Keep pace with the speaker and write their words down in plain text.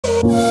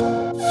Hi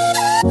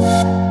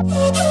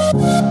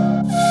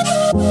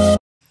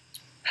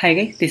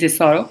guys, this is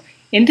Saurav.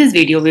 In this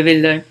video, we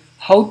will learn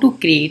how to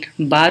create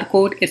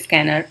barcode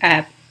scanner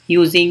app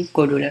using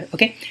Kodular.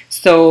 Okay,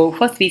 so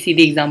first we see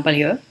the example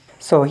here.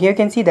 So here you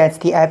can see that's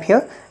the app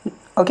here.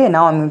 Okay,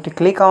 now I'm going to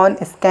click on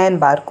scan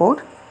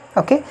barcode.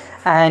 Okay,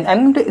 and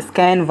I'm going to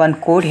scan one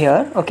code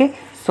here. Okay,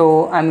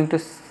 so I'm going to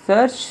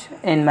search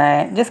in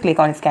my, just click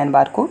on scan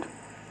barcode,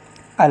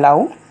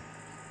 allow.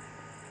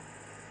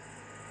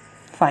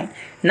 Fine.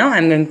 Now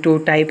I'm going to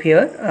type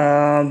here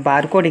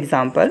barcode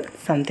example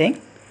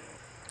something,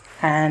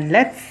 and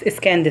let's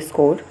scan this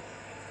code.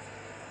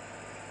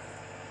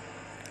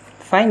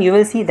 Fine, you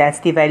will see that's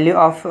the value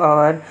of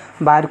our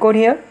barcode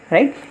here,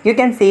 right? You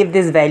can save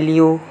this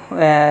value,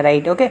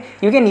 right? Okay,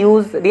 you can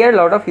use, there are a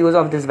lot of use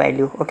of this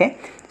value. Okay,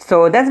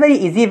 so that's very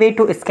easy way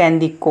to scan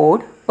the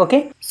code.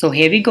 Okay, so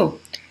here we go.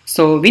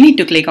 So we need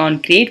to click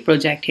on create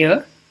project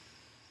here,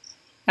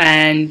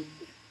 and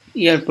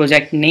your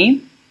project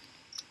name,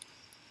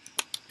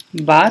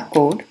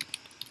 barcode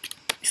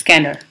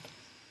scanner,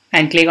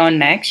 and click on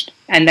next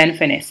and then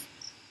finish.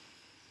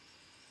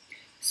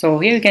 So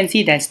here you can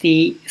see that's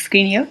the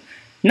screen here.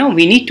 Now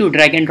we need to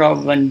drag and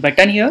drop one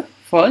button here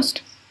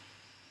first.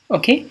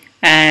 Okay,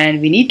 and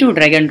we need to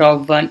drag and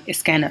drop one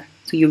scanner.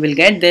 So you will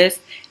get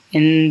this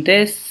in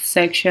this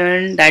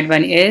section. That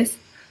one is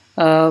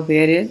where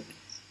is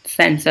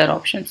sensor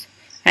options,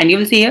 and you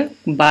will see here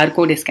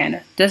barcode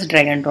scanner. Just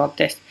drag and drop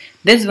this.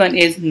 This one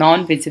is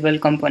non-visible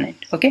component.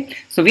 Okay,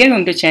 so we are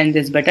going to change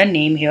this button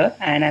name here,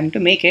 and I'm to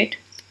make it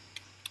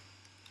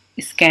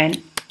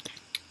scan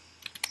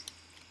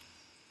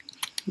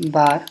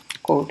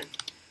barcode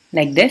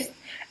like this,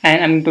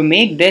 and I'm going to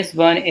make this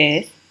one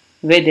is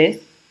with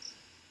this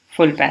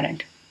full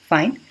parent.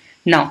 Fine.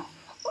 Now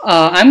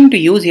I'm going to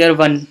use here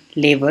one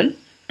label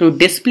to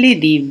display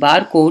the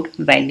barcode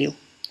value.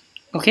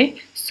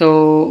 Okay,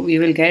 so we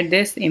will get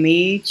this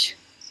image.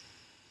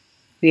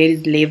 Where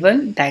is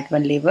label? That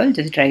one label.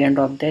 Just drag and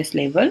drop this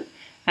label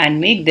and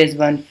make this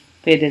one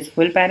with this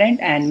full parent,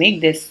 and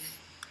make this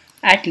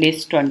at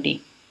least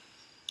 20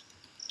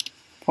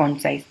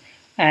 font size,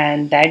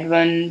 and that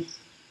one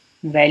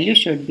value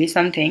should be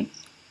something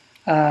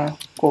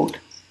code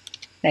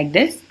like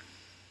this.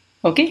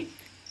 Okay,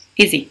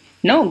 easy.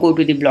 Now go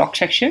to the block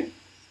section.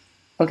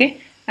 Okay,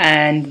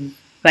 and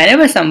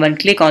whenever someone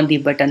click on the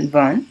button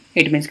 1,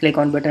 it means click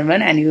on button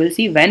 1, and you will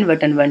see when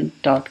button 1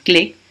 dot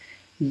click,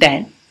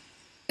 then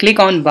click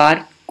on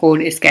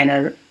barcode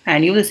scanner,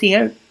 and you will see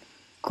here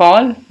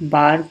call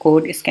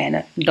barcode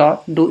scanner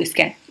dot do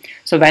scan.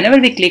 So whenever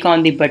we click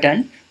on the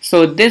button,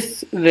 so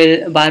this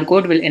will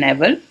barcode will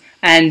enable,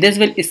 and this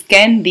will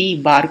scan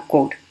the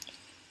barcode.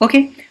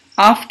 Okay,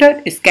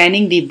 after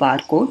scanning the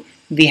barcode,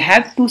 we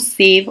have to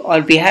save,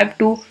 or we have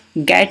to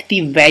get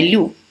the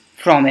value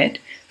from it.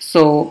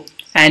 So,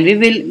 and we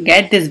will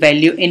get this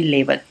value in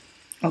label.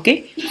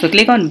 Okay, so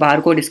click on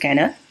barcode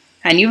scanner,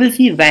 and you will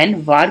see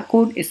when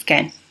barcode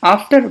scan.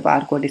 After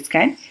barcode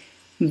scan,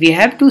 we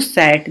have to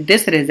set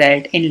this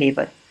result in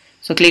label.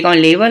 So click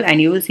on label,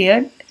 and you will see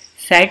here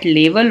set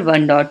label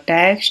 1 dot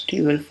text.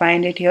 You will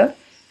find it here,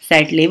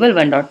 set label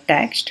 1 dot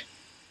text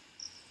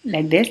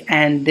like this,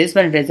 and this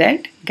one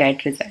result,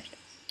 get result.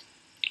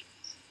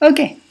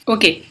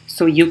 Okay,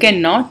 so you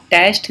cannot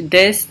test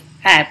this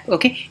app.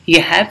 Okay,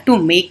 you have to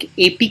make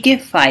APK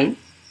file.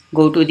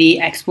 Go to the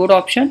export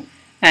option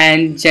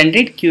and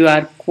generate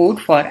QR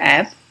code for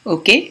app.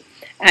 Okay,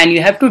 and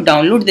you have to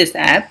download this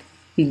app,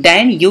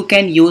 then you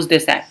can use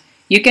this app.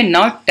 You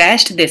cannot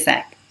test this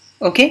app.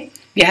 Okay,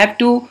 you have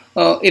to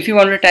if you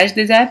want to test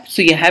this app,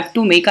 so you have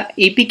to make a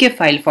APK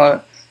file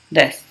for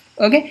this.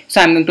 Okay,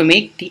 so I'm going to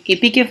make the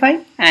APK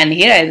file, and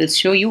here I will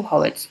show you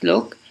how it's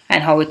look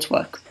and how it's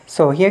work.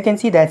 So here you can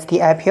see that's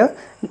the app here.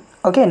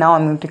 Okay, now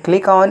I'm going to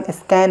click on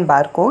scan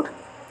barcode.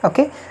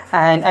 Okay,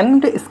 and I'm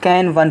going to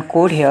scan one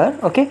code here.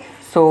 Okay,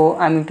 so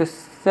I'm going to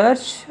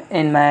search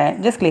in my,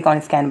 just click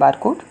on scan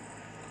barcode,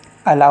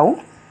 allow.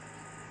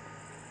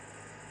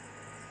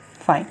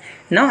 Fine.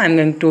 Now I'm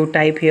going to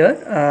type here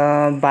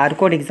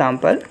barcode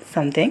example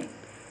something,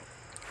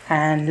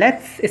 and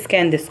let's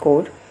scan this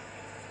code.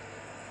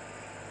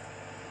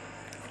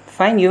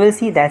 Fine, you will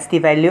see that's the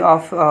value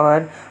of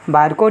our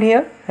barcode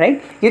here,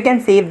 right? You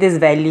can save this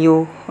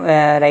value,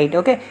 right?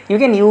 Okay, you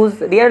can use,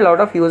 there are a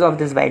lot of use of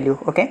this value.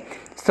 Okay,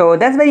 so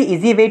that's very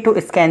easy way to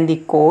scan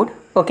the code.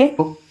 Okay,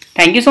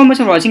 thank you so much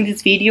for watching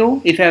this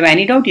video. If you have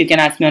any doubt, you can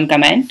ask me on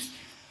comment.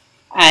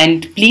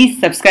 And please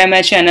subscribe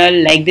my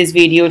channel, like this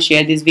video,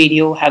 share this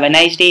video. Have a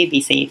nice day.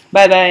 Be safe.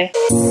 Bye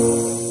bye.